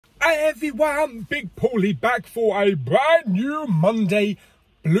Hey everyone, Big Pauly back for a brand new Monday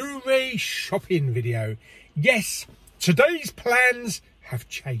Blu-ray shopping video. Yes, today's plans have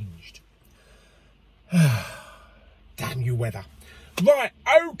changed. Damn you weather. Right,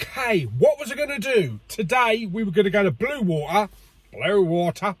 okay, what was I going to do? Today we were going to go to Blue Water,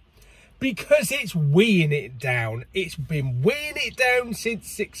 because it's weeing it down. It's been weeing it down since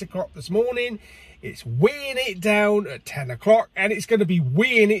 6 o'clock this morning. It's weeing it down at 10 o'clock, and it's going to be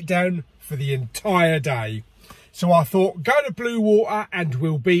weeing it down for the entire day. So I thought, go to Blue Water and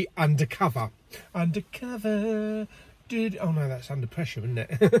we'll be undercover. Undercover. Oh no, that's under pressure, isn't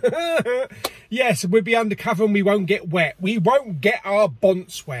it? Yes, we'll be undercover and we won't get wet. We won't get our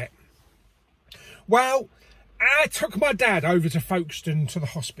bonds wet. Well, I took my dad over to Folkestone to the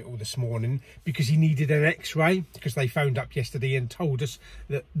hospital this morning because he needed an x-ray, because they phoned up yesterday and told us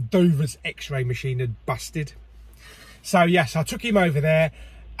that Dover's x-ray machine had busted. So yes, I took him over there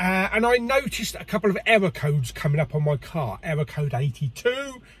and I noticed a couple of error codes coming up on my car. Error code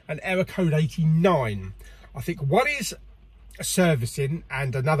 82 and error code 89. I think one is servicing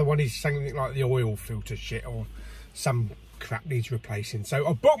and another one is something like the oil filter shit or some crap needs replacing. So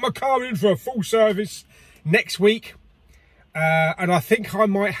I booked my car in for a full service next week, and I think I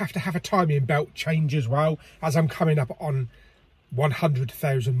might have to have a timing belt change as well, as I'm coming up on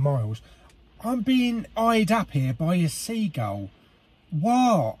 100,000 miles. I'm being eyed up here by a seagull.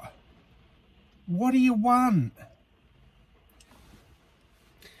 What do you want?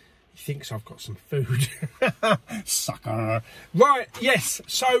 He thinks I've got some food. Sucker. Right, yes,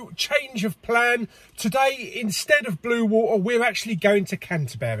 so change of plan. Today, instead of Blue Water, we're actually going to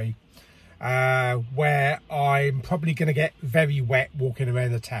Canterbury. Where I'm probably going to get very wet walking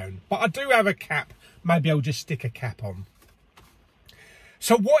around the town. But I do have a cap. Maybe I'll just stick a cap on.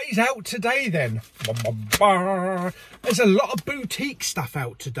 So what is out today then? There's a lot of boutique stuff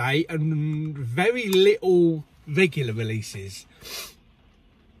out today and very little regular releases.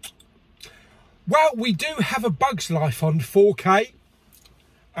 Well, we do have A Bug's Life on 4K.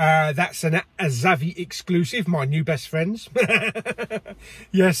 That's a Zavi exclusive, my new best friends.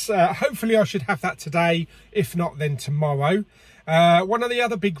 Yes, hopefully I should have that today. If not, then tomorrow. One of the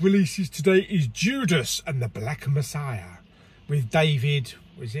other big releases today is Judas and the Black Messiah with David,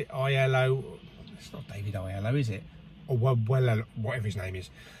 is it Aiello? It's not David Aiello, is it? Or well, whatever his name is.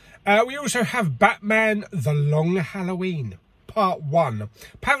 We also have Batman The Long Halloween, Part 1.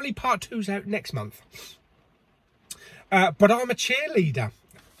 Apparently Part 2's out next month. But I'm a cheerleader.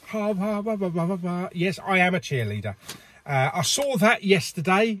 Yes, I am a cheerleader. I saw that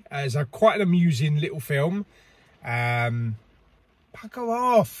yesterday as quite an amusing little film. Bugger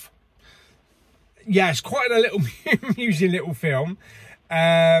off. Yeah, it's quite a little amusing little film.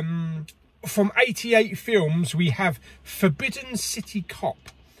 From 88 Films, we have Forbidden City Cop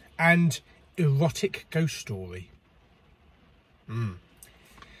and Erotic Ghost Story. New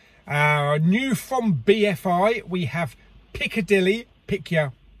from BFI, we have Piccadilly,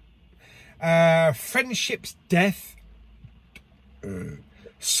 Friendship's Death,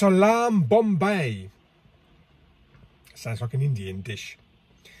 Salam Bombay. Sounds like an Indian dish.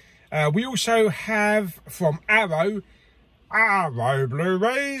 We also have from Arrow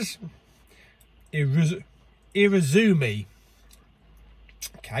Blu-rays, Irizumi.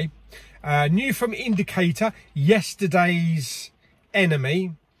 Okay. New from Indicator, Yesterday's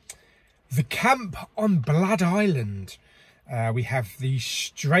Enemy, The Camp on Blood Island. We have the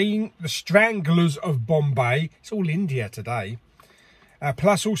Stranglers of Bombay. It's all India today.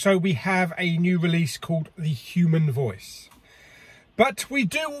 Plus also we have a new release called The Human Voice. But we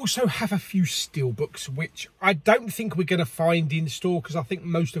do also have a few steelbooks, which I don't think we're going to find in store, because I think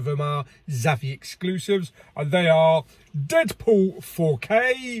most of them are Zavi exclusives. And they are Deadpool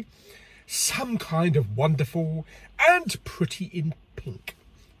 4K, Some Kind of Wonderful, and Pretty in Pink.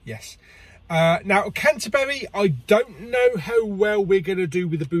 Yes. Now, Canterbury, I don't know how well we're going to do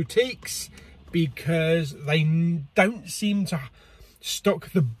with the boutiques, because they don't seem to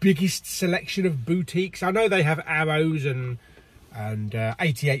stock the biggest selection of boutiques. I know they have Arrows and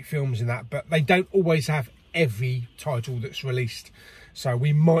 88 Films in that, but they don't always have every title that's released. So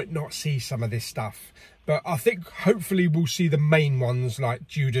we might not see some of this stuff. But I think hopefully we'll see the main ones like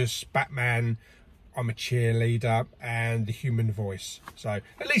Judas, Batman, I'm a Cheerleader, and The Human Voice. So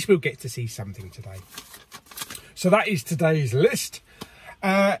at least we'll get to see something today. So that is today's list.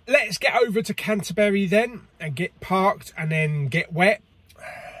 Let's get over to Canterbury then and get parked and then get wet.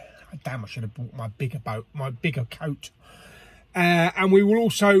 Damn, I should have brought my bigger boat, my bigger coat. And we will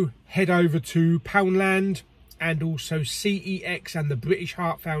also head over to Poundland and also CEX and the British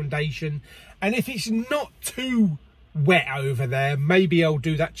Heart Foundation. And if it's not too wet over there. Maybe I'll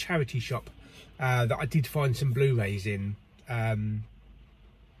do that charity shop that I did find some Blu-rays in.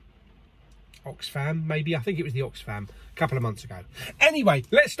 Oxfam, maybe. I think it was the Oxfam a couple of months ago. Anyway,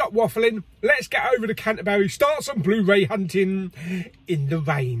 let's stop waffling. Let's get over to Canterbury, start some Blu-ray hunting in the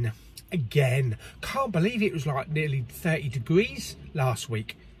rain again. Can't believe it was like nearly 30 degrees last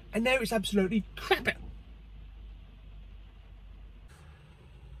week, and now it's absolutely crap.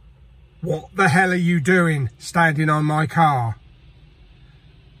 What the hell are you doing standing on my car?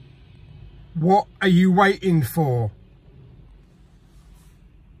 What are you waiting for?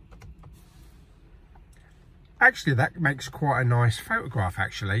 Actually, that makes quite a nice photograph,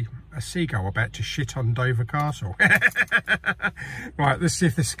 actually. A seagull about to shit on Dover Castle. Right, let's see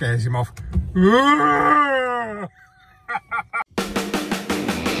if this scares him off.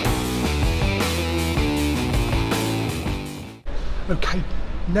 Okay,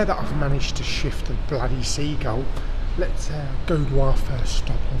 now that I've managed to shift the bloody seagull, let's go to our first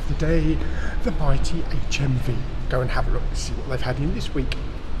stop of the day, the mighty HMV. Go and have a look and see what they've had in this week.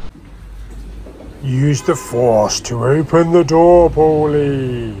 Use the force to open the door,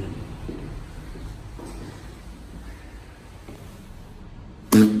 Pauly.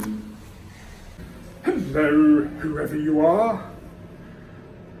 Hello, whoever you are.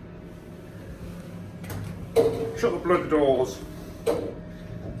 Shut the bloody doors.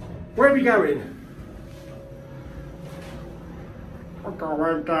 Where are we going? We're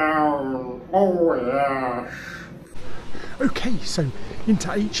going down. Oh, yes. Okay, so into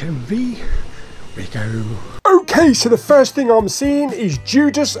HMV we go. Okay, so the first thing I'm seeing is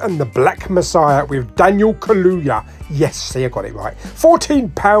Judas and the Black Messiah with Daniel Kaluuya. Yes, see, I got it right.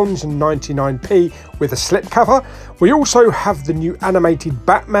 £14.99 with a slipcover. We also have the new animated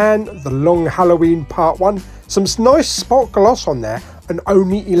Batman, The Long Halloween Part 1. Some nice spot gloss on there, and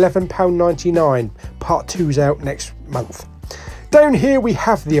only £11.99. Part 2's out next month. Down here we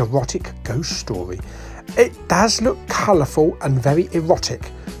have the erotic ghost story. It does look colourful and very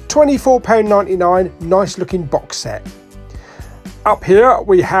erotic. £24.99, nice looking box set. Up here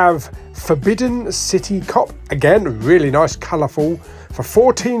we have Forbidden City Cop, again really nice, colourful,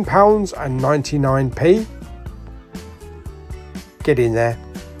 for £14.99. Get in there.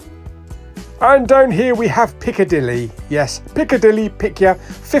 And down here we have Piccadilly, yes, Piccadilly Picture,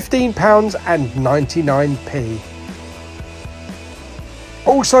 £15.99.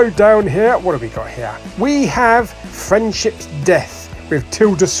 Also down here, what have we got here? We have Friendship's Death with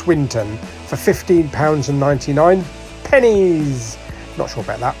Tilda Swinton for £15.99. Not sure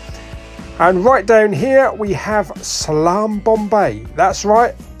about that. And right down here we have Salaam Bombay. That's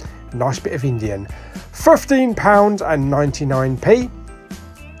right, nice bit of Indian. £15.99.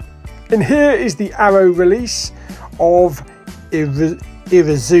 And here is the Arrow release of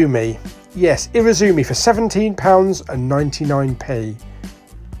Irizumi. Yes, Irizumi for £17.99.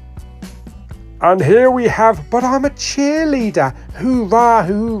 And here we have But I'm a Cheerleader. Hoorah,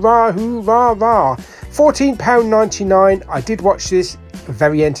 hoorah, hoorah, rah. £14.99. I did watch this,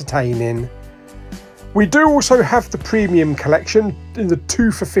 very entertaining. We do also have the premium collection in the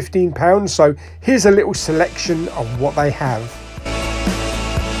 2 for £15. So here's a little selection of what they have.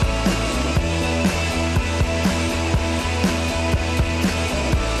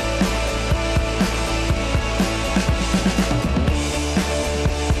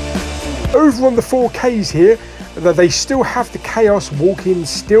 Over on the 4Ks here, they still have the Chaos Walk-In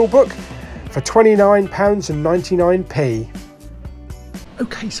Steelbook for £29.99.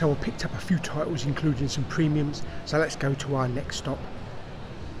 Okay, so I picked up a few titles including some premiums, so let's go to our next stop,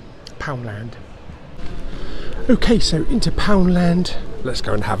 Poundland. Okay, so into Poundland, let's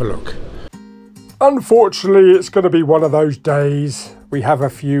go and have a look. Unfortunately, it's going to be one of those days. We have a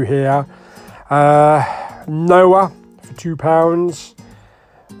few here. Noah for £2.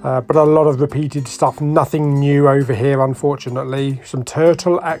 But a lot of repeated stuff, nothing new over here, unfortunately. Some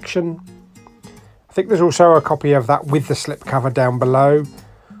Turtle action. I think there's also a copy of that with the slipcover down below.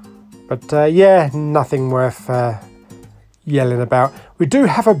 But yeah, nothing worth yelling about. We do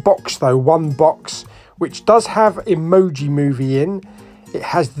have a box though, one box, which does have Emoji Movie in. It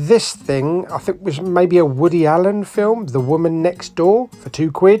has this thing, I think it was maybe a Woody Allen film, The Woman Next Door, for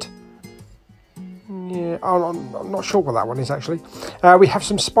 £2. Yeah, I'm not sure what that one is actually. We have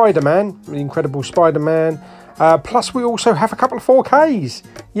some Spider-Man, the Incredible Spider-Man. Plus we also have a couple of 4Ks.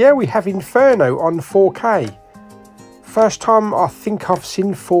 Yeah, we have Inferno on 4K. First time I think I've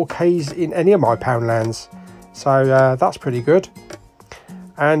seen 4Ks in any of my Poundlands. So that's pretty good.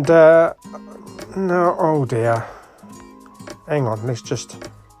 And no, oh dear. Hang on, let's just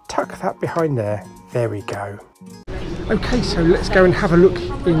tuck that behind there. There we go. Okay, so let's go and have a look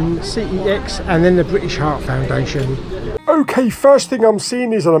in CEX and then the British Heart Foundation. Okay, first thing I'm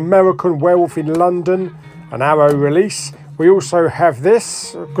seeing is an American Werewolf in London, an Arrow release. We also have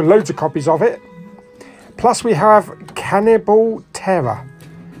this, got loads of copies of it. Plus we have Cannibal Terror.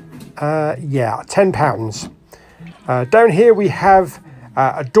 Yeah, £10. Down here we have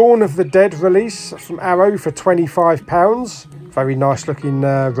a Dawn of the Dead release from Arrow for £25. Very nice looking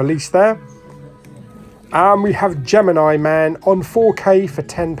release there. And we have Gemini Man on 4K for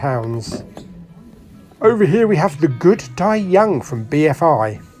 £10. Over here we have The Good Die Young from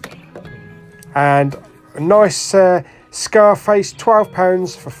BFI. And a nice Scarface,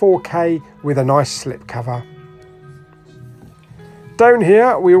 £12 for 4K with a nice slipcover. Down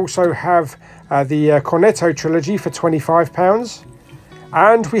here we also have the Cornetto trilogy for £25.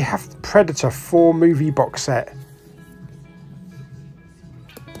 And we have the Predator 4 movie box set.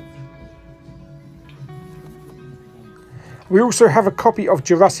 We also have a copy of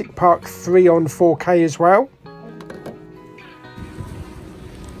Jurassic Park 3 on 4K as well.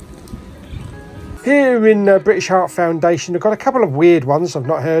 Here in British Heart Foundation, I've got a couple of weird ones I've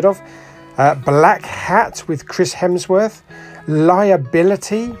not heard of. Black Hat with Chris Hemsworth.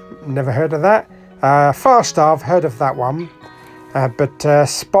 Liability, never heard of that. Fast Star, I've heard of that one. But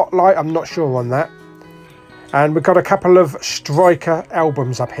Spotlight, I'm not sure on that. And we've got a couple of Striker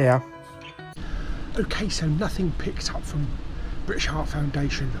albums up here. Okay, so nothing picked up from British Heart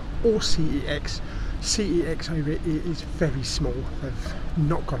Foundation or CEX. CEX over here is very small. They've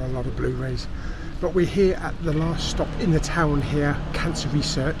not got a lot of Blu-rays. But we're here at the last stop in the town here, Cancer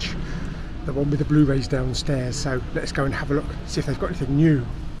Research, the one with the Blu-rays downstairs. So let's go and have a look, see if they've got anything new.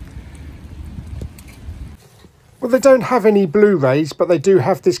 Well, they don't have any Blu-rays, but they do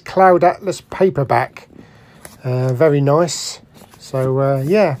have this Cloud Atlas paperback. Very nice. So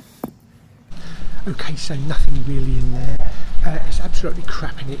yeah. Okay, so nothing really in there. It's absolutely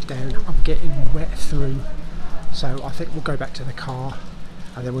crapping it down. I'm getting wet through. So I think we'll go back to the car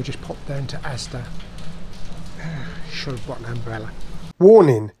and then we'll just pop down to Asda. Should have got an umbrella.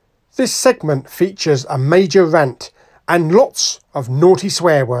 Warning, this segment features a major rant and lots of naughty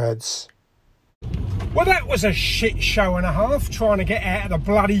swear words. Well, that was a shit show and a half trying to get out of the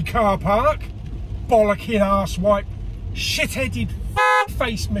bloody car park. Bollocking arsewipe, shit-headed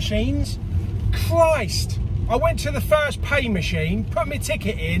face machines. Christ, I went to the first pay machine, put my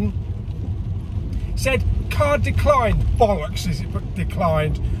ticket in, said card declined. Bollocks, is it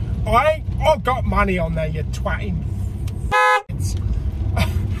declined? I've got money on there, you twatting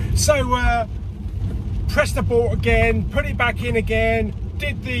So pressed the bought again, put it back in again,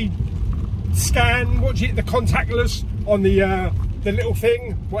 did the scan, the contactless on the little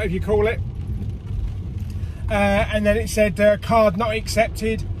thing, whatever you call it, and then it said card not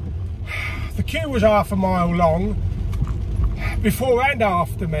accepted. The queue was half a mile long, before and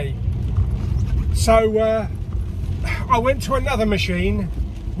after me. So I went to another machine,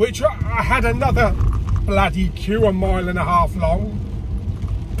 which I had another bloody queue a mile and a half long.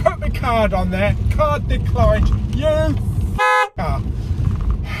 Put my card on there, card declined. You f***er.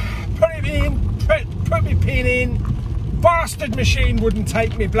 Put it in, put my pin in. Bastard machine wouldn't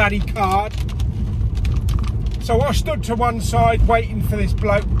take me bloody card. So I stood to one side waiting for this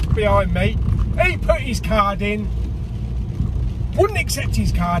bloke behind me. He put his card in, wouldn't accept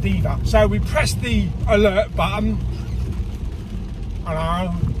his card either. So we pressed the alert button. I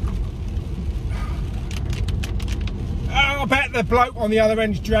bet the bloke on the other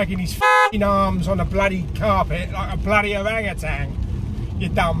end's dragging his f***ing arms on a bloody carpet like a bloody orangutan. You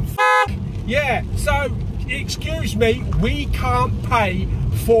dumb f***. Yeah, so, excuse me, we can't pay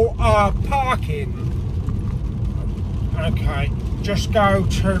for our parking. Okay, just go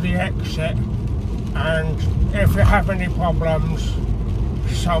to the exit, and if you have any problems,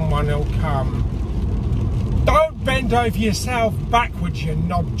 someone will come. Don't bend over yourself backwards, you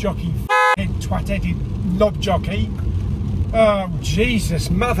knob jockey, f***ing twat-headed knob jockey. Oh, Jesus,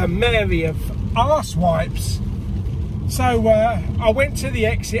 Mother Mary of arse wipes. So I went to the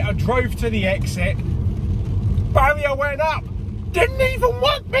exit, I drove to the exit, barrier went up. Didn't even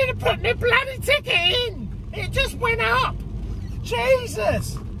want me to put my bloody ticket in. It just went up.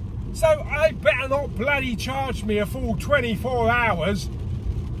 Jesus. So I better not bloody charge me a full 24 hours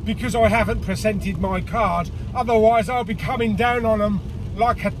because I haven't presented my card. Otherwise I'll be coming down on them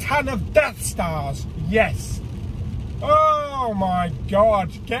like a ton of Death Stars. Yes. Oh my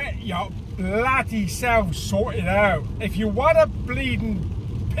God, get your bloody self sorted out. If you want to bleeding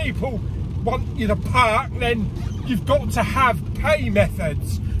people want you to park, then you've got to have pay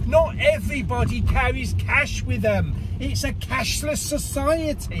methods. Not everybody carries cash with them. It's a cashless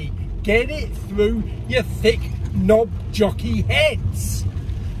society. Get it through your thick knob jockey heads.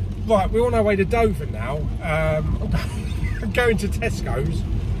 Right, we're on our way to Dover now. I'm going to Tesco's.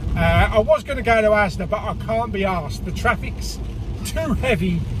 I was going to go to Asda, but I can't be asked. The traffic's too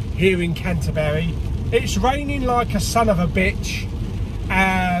heavy here in Canterbury. It's raining like a son of a bitch.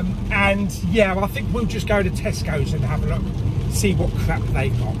 And yeah, I think we'll just go to Tesco's and have a look, see what crap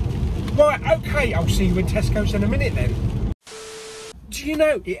they've got. Right, okay, I'll see you in Tesco's in a minute then. Do you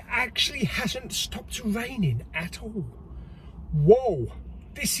know, it actually hasn't stopped raining at all. Whoa,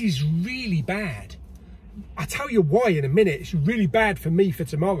 this is really bad. I'll tell you why in a minute. It's really bad for me for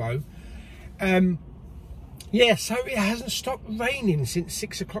tomorrow. Yeah, so it hasn't stopped raining since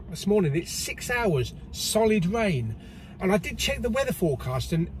 6 o'clock this morning. It's 6 hours solid rain. And I did check the weather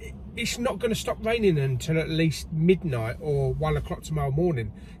forecast, and it's not going to stop raining until at least midnight or 1 o'clock tomorrow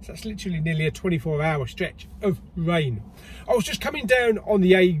morning. So that's literally nearly a 24-hour stretch of rain. I was just coming down on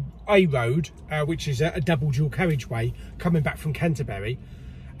the A road, which is a double dual carriageway, coming back from Canterbury.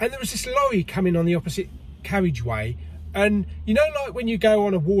 And there was this lorry coming on the opposite carriageway. And you know, like when you go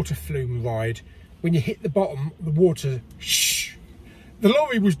on a water flume ride, when you hit the bottom, the water, shh. The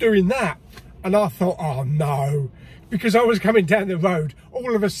lorry was doing that. And I thought, oh no. Because I was coming down the road,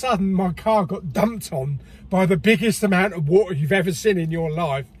 all of a sudden my car got dumped on by the biggest amount of water you've ever seen in your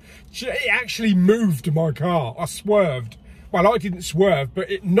life. It actually moved my car. I swerved. Well, I didn't swerve, but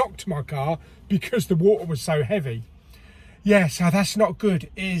it knocked my car because the water was so heavy. Yeah, so that's not good.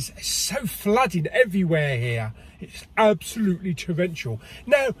 It's so flooding everywhere here. It's absolutely torrential.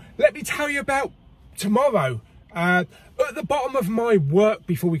 Now, let me tell you about tomorrow. At the bottom of my work,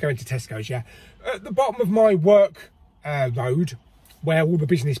 before we go into Tesco's, yeah, at the bottom of my work road, where all the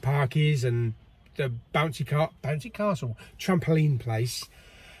business park is and the bouncy castle, trampoline place,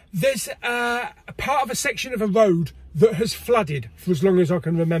 there's a part of a section of a road that has flooded for as long as I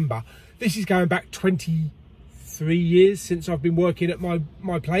can remember. This is going back 23 years since I've been working at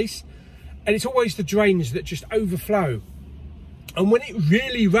my place, and it's always the drains that just overflow. And when it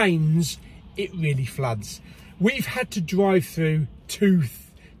really rains, it really floods. We've had to drive through two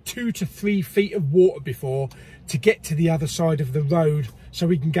to 3 feet of water before to get to the other side of the road so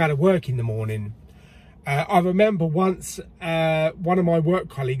we can go to work in the morning. I remember once one of my work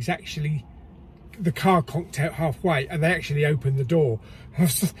colleagues, actually, the car conked out halfway and they actually opened the door.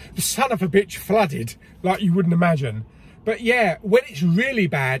 The son of a bitch flooded like you wouldn't imagine. But yeah, when it's really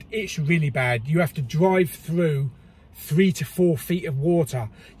bad, it's really bad. You have to drive through 3 to 4 feet of water.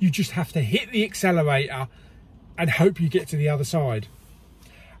 You just have to hit the accelerator and hope you get to the other side.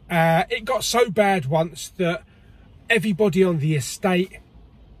 It got so bad once that everybody on the estate,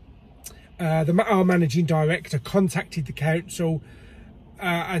 our managing director, contacted the council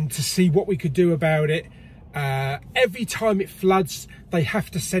and to see what we could do about it. Every time it floods, they have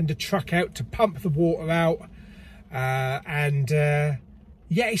to send a truck out to pump the water out. Yeah,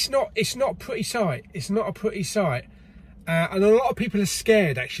 it's not a pretty sight. It's not a pretty sight. And a lot of people are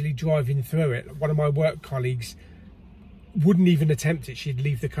scared actually driving through it. One of my work colleagues wouldn't even attempt it. She'd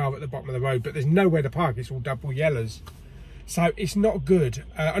leave the car at the bottom of the road, but there's nowhere to park. It's all double yellows. So it's not good.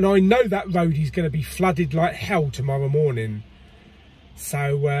 And I know that road is going to be flooded like hell tomorrow morning. So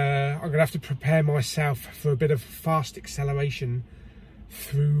I'm going to have to prepare myself for a bit of fast acceleration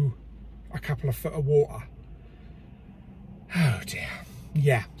through a couple of foot of water. Oh dear.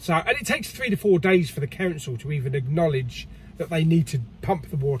 Yeah. So, and it takes 3 to 4 days for the council to even acknowledge that they need to pump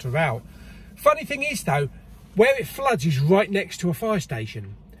the water out. Funny thing is though, where it floods is right next to a fire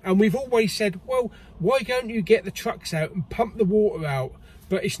station. And we've always said, well, why don't you get the trucks out and pump the water out?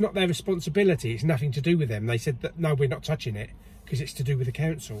 But it's not their responsibility. It's nothing to do with them. They said that, no, we're not touching it because it's to do with the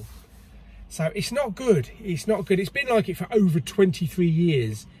council. So it's not good. It's not good. It's been like it for over 23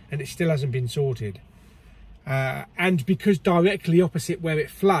 years and it still hasn't been sorted. And because directly opposite where it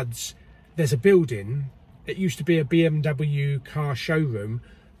floods, there's a building. It used to be a BMW car showroom.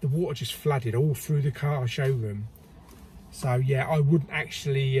 The water just flooded all through the car showroom. So yeah, I wouldn't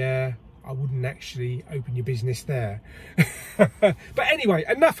actually open your business there. But anyway,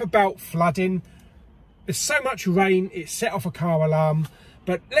 enough about flooding. There's so much rain, it set off a car alarm.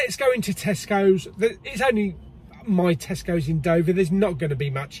 But let's go into Tesco's. It's only my Tesco's in Dover. There's not going to be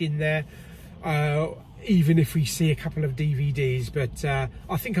much in there, even if we see a couple of DVDs. But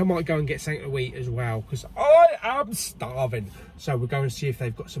I think I might go and get something to eat as well, because I am starving. So we'll go and see if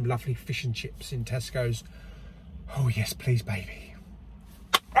they've got some lovely fish and chips in Tesco's. Oh yes, please, baby.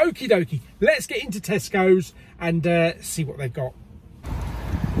 Okie dokie, let's get into Tesco's and see what they've got.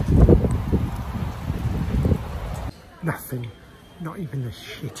 Nothing, not even the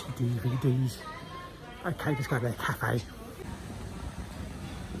shitty DVDs. Okay, let's go to the cafe.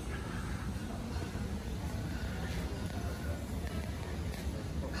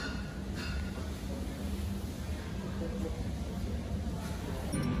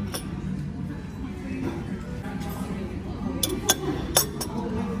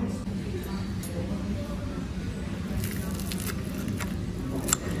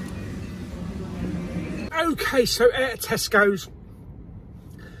 Okay, so at Tesco's,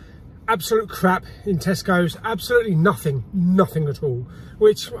 absolute crap in Tesco's, absolutely nothing at all,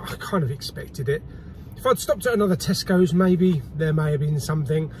 which I kind of expected it. If I'd stopped at another Tesco's, maybe there may have been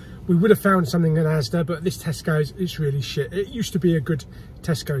something. We would have found something in Asda, but this Tesco's, it's really shit. It used to be a good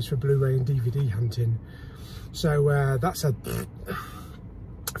Tesco's for Blu-ray and DVD hunting. So that's a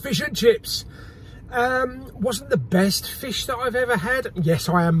fish and chips. Wasn't the best fish that I've ever had. Yes,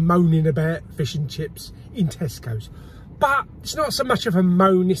 I am moaning about fish and chips in Tesco's, but it's not so much of a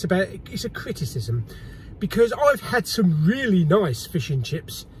moan, it's a criticism, because I've had some really nice fish and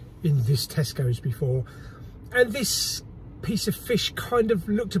chips in this Tesco's before, and this piece of fish kind of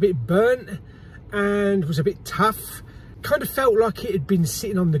looked a bit burnt and was a bit tough. Kind of felt like it had been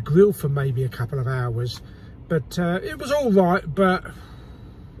sitting on the grill for maybe a couple of hours, but it was all right, but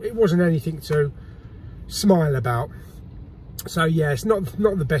it wasn't anything to smile about. So yeah, it's not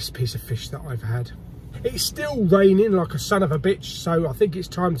the best piece of fish that I've had. It's still raining like a son of a bitch, so I think it's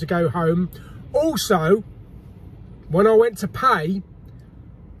time to go home. Also, when I went to pay,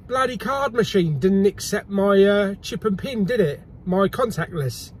 bloody card machine didn't accept my chip and pin, did it? My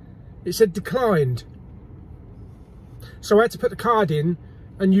contactless. It said declined. So I had to put the card in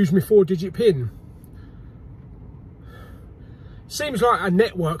and use my 4-digit pin. Seems like a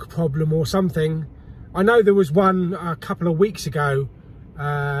network problem or something. I know there was one a couple of weeks ago.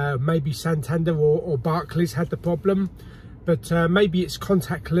 Maybe Santander or Barclays had the problem, but maybe it's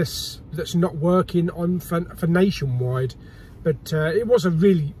contactless that's not working on for nationwide. But it was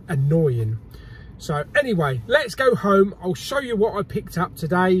really annoying. So anyway, let's go home. I'll show you what I picked up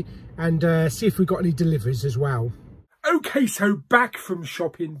today and see if we got any deliveries as well. Okay, so back from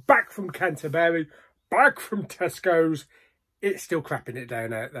shopping, back from Canterbury, back from Tesco's. It's still crapping it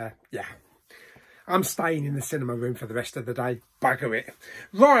down out there. Yeah, I'm staying in the cinema room for the rest of the day. Bugger it.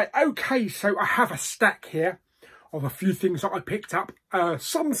 Right, okay, so I have a stack here of a few things that I picked up.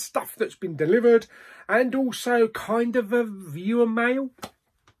 Some stuff that's been delivered, and also kind of a viewer mail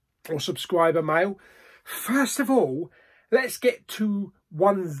or subscriber mail. First of all, let's get to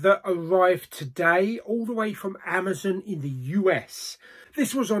one that arrived today all the way from Amazon in the US.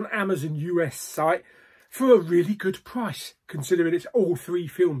 This was on Amazon US site for a really good price, considering it's all 3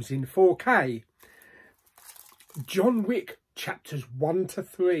 films in 4K. John Wick chapters 1 to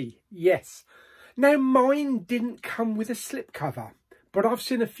 3. Yes. Now, mine didn't come with a slipcover, but I've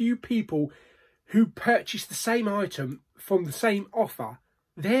seen a few people who purchased the same item from the same offer.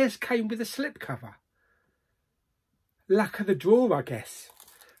 Theirs came with a slipcover. Luck of the draw, I guess.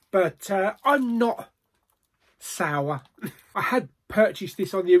 But I'm not sour. I had purchased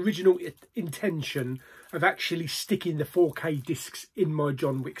this on the original intention of actually sticking the 4K discs in my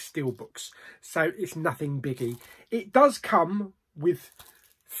John Wick steelbooks, so it's nothing biggie. It does come with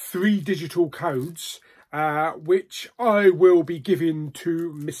 3 digital codes, which I will be giving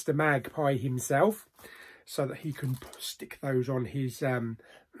to Mr. Magpie himself, so that he can stick those on his on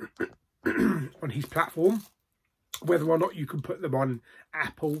his platform. Whether or not you can put them on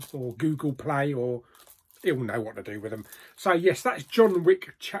Apple or Google Play, or he'll know what to do with them. So yes, that's John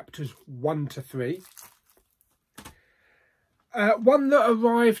Wick chapters 1 to 3. One that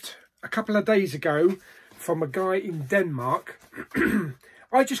arrived a couple of days ago from a guy in Denmark.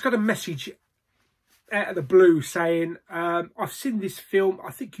 I just got a message out of the blue saying, I've seen this film,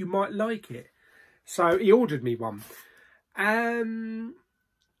 I think you might like it. So he ordered me one. I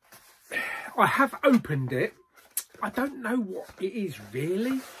have opened it. I don't know what it is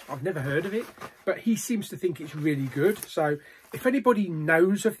really. I've never heard of it, but he seems to think it's really good. So if anybody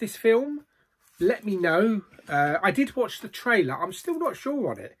knows of this film, let me know. I did watch the trailer. I'm still not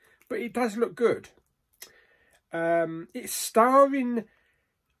sure on it, but it does look good. It's starring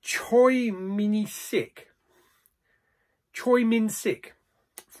Choi Min-sik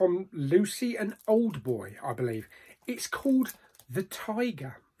from Lucy and Oldboy, I believe. It's called The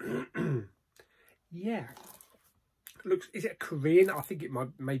Tiger. Yeah. Looks, is it Korean? I think it might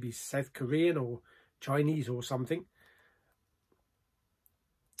maybe South Korean or Chinese or something.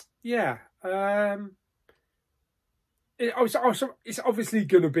 Yeah. It's obviously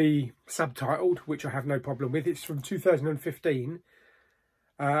going to be subtitled, which I have no problem with. It's from 2015.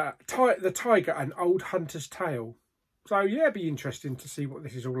 The Tiger, An Old Hunter's Tale. So yeah, it'd be interesting to see what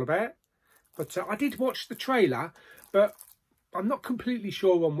this is all about. But I did watch the trailer, but I'm not completely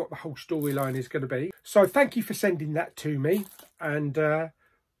sure on what the whole storyline is going to be. So thank you for sending that to me, and I'll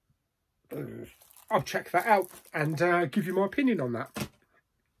check that out and give you my opinion on that.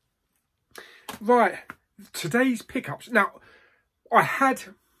 Right, today's pickups. Now I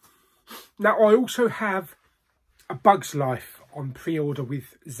also have A Bug's Life on pre-order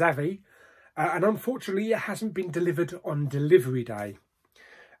with Zavi, And unfortunately, it hasn't been delivered on delivery day.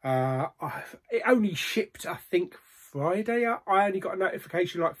 It only shipped, I think, Friday. I only got a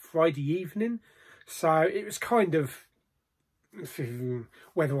notification like Friday evening. So it was kind of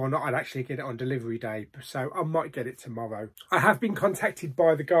whether or not I'd actually get it on delivery day. So I might get it tomorrow. I have been contacted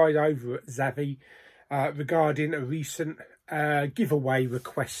by the guys over at Zavvi regarding a recent giveaway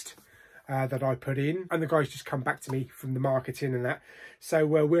request that I put in, and the guys just come back to me from the marketing and that. So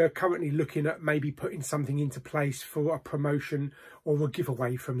we're currently looking at maybe putting something into place for a promotion or a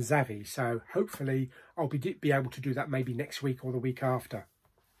giveaway from Zavvi. So hopefully I'll be able to do that maybe next week or the week after.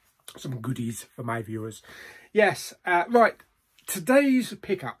 Some goodies for my viewers. Yes, right. Today's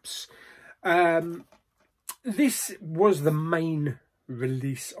pickups. This was the main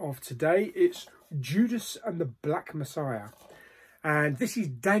release of today. It's Judas and the Black Messiah. And this is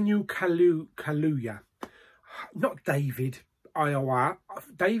Daniel Kaluuya. Not David Iowa.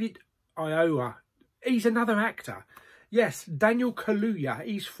 David Iowa. He's another actor. Yes, Daniel Kaluuya.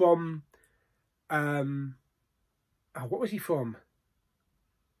 He's from... what was he from?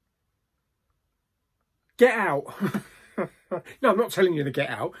 Get Out. No, I'm not telling you to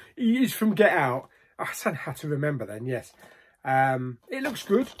Get Out. He is from Get Out. I don't have to remember then, yes. It looks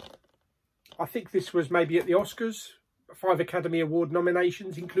good. I think this was maybe at the Oscars. 5 Academy Award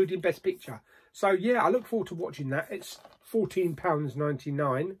nominations, including Best Picture. So, yeah, I look forward to watching that. It's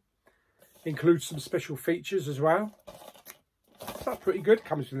 £14.99. Includes some special features as well. So that's pretty good.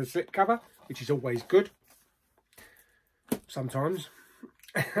 Comes with a slipcover, which is always good. Sometimes.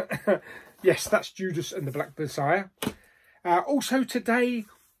 Yes, that's Judas and the Black Messiah. Also today,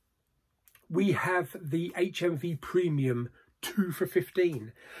 we have the HMV Premium 2 for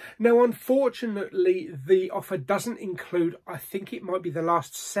 $15. Now, unfortunately, the offer doesn't include, I think it might be the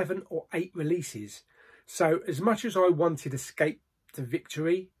last 7 or 8 releases. So as much as I wanted Escape to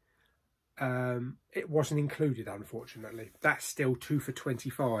Victory, it wasn't included, unfortunately. That's still 2 for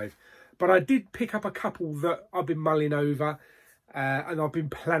 $25. But I did pick up a couple that I've been mulling over and I've been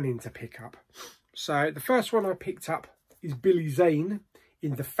planning to pick up. So the first one I picked up is Billy Zane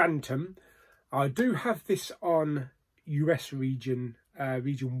in The Phantom. I do have this on US region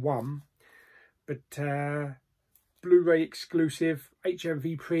 1, but Blu-ray exclusive,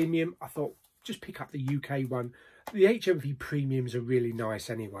 HMV Premium. I thought just pick up the UK one. The HMV Premiums are really nice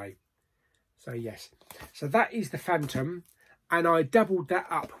anyway. So yes, so that is The Phantom, and I doubled that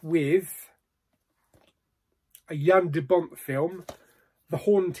up with a Jan de Bont film, The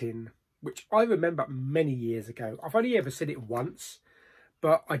Haunting, which I remember many years ago. I've only ever seen it once,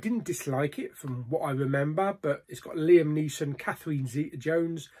 but I didn't dislike it from what I remember. But it's got Liam Neeson, Catherine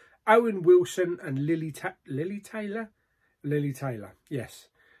Zeta-Jones, Owen Wilson and Lily Taylor. Lily Taylor, yes.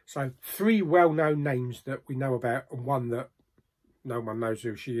 So 3 well-known names that we know about and one that no one knows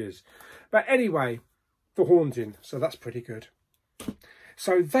who she is. But anyway, The Haunting, so that's pretty good.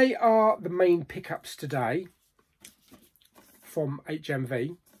 So they are the main pickups today from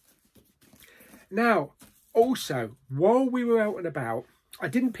HMV. Now, also, while we were out and about, I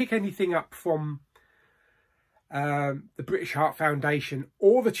didn't pick anything up from the British Heart Foundation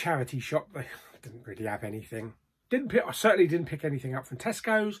or the charity shop. They didn't really have anything. I certainly didn't pick anything up from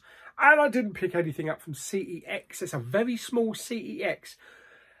Tesco's, and I didn't pick anything up from CEX. It's a very small CEX.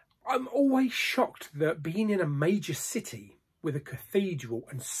 I'm always shocked that being in a major city with a cathedral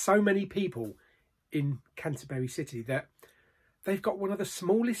and so many people in Canterbury City, that they've got one of the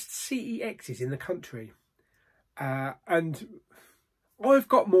smallest CEXs in the country. And I've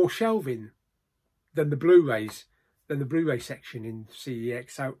got more shelving than the Blu-rays, than the Blu-ray section in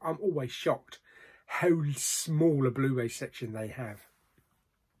CEX. So I'm always shocked how small a Blu-ray section they have.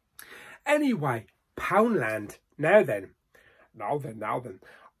 Anyway, Poundland. Now then.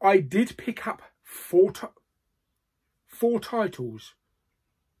 I did pick up 4 titles,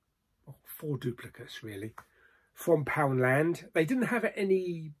 4 duplicates really, from Poundland. They didn't have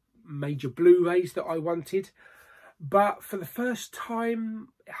any major Blu-rays that I wanted, but for the first time,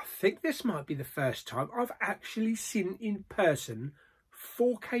 I think this might be the first time I've actually seen in person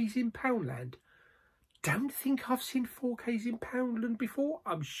 4Ks in Poundland. Don't think I've seen 4Ks in Poundland before.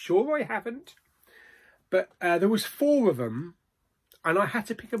 I'm sure I haven't. But there was 4 of them, and I had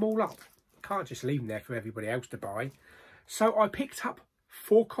to pick them all up. Can't just leave them there for everybody else to buy. So I picked up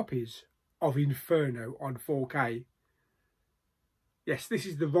 4 copies of Inferno on 4K. Yes, this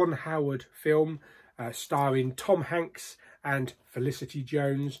is the Ron Howard film starring Tom Hanks and Felicity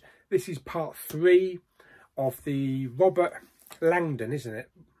Jones. This is part 3 of the Robert Langdon, isn't it?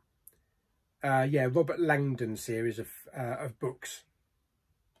 Yeah, Robert Langdon series of books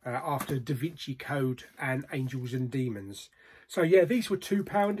after Da Vinci Code and Angels and Demons. So yeah, these were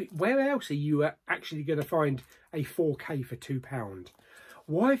 £2. Where else are you actually going to find a 4K for £2?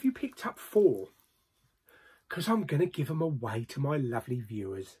 Why have you picked up 4? Because I'm going to give them away to my lovely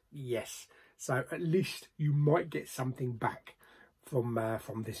viewers. Yes, so at least you might get something back from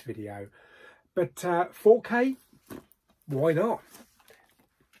this video. But 4K, why not?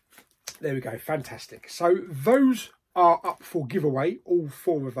 There we go, fantastic. So those are up for giveaway, all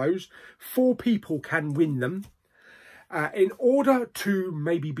 4 of those. 4 people can win them. In order to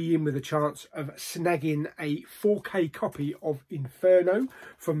maybe be in with a chance of snagging a 4K copy of Inferno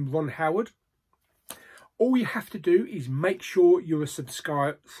from Ron Howard, all you have to do is make sure you're a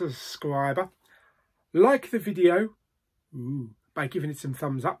subscriber, like the video by giving it some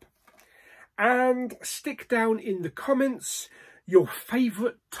thumbs up, and stick down in the comments your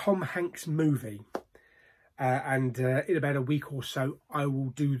favourite Tom Hanks movie. And in about a week or so, I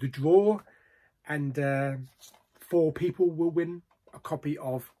will do the draw, and 4 people will win a copy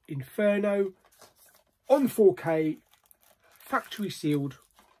of Inferno on 4K, factory sealed,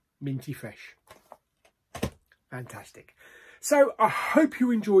 minty fresh. Fantastic. So I hope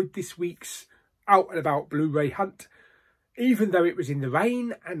you enjoyed this week's Out and About Blu-ray hunt. Even though it was in the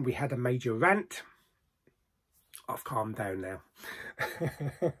rain and we had a major rant, I've calmed down now.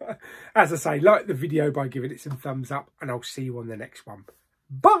 As I say, like the video by giving it some thumbs up, and I'll see you on the next one.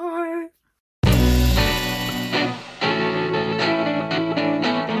 Bye!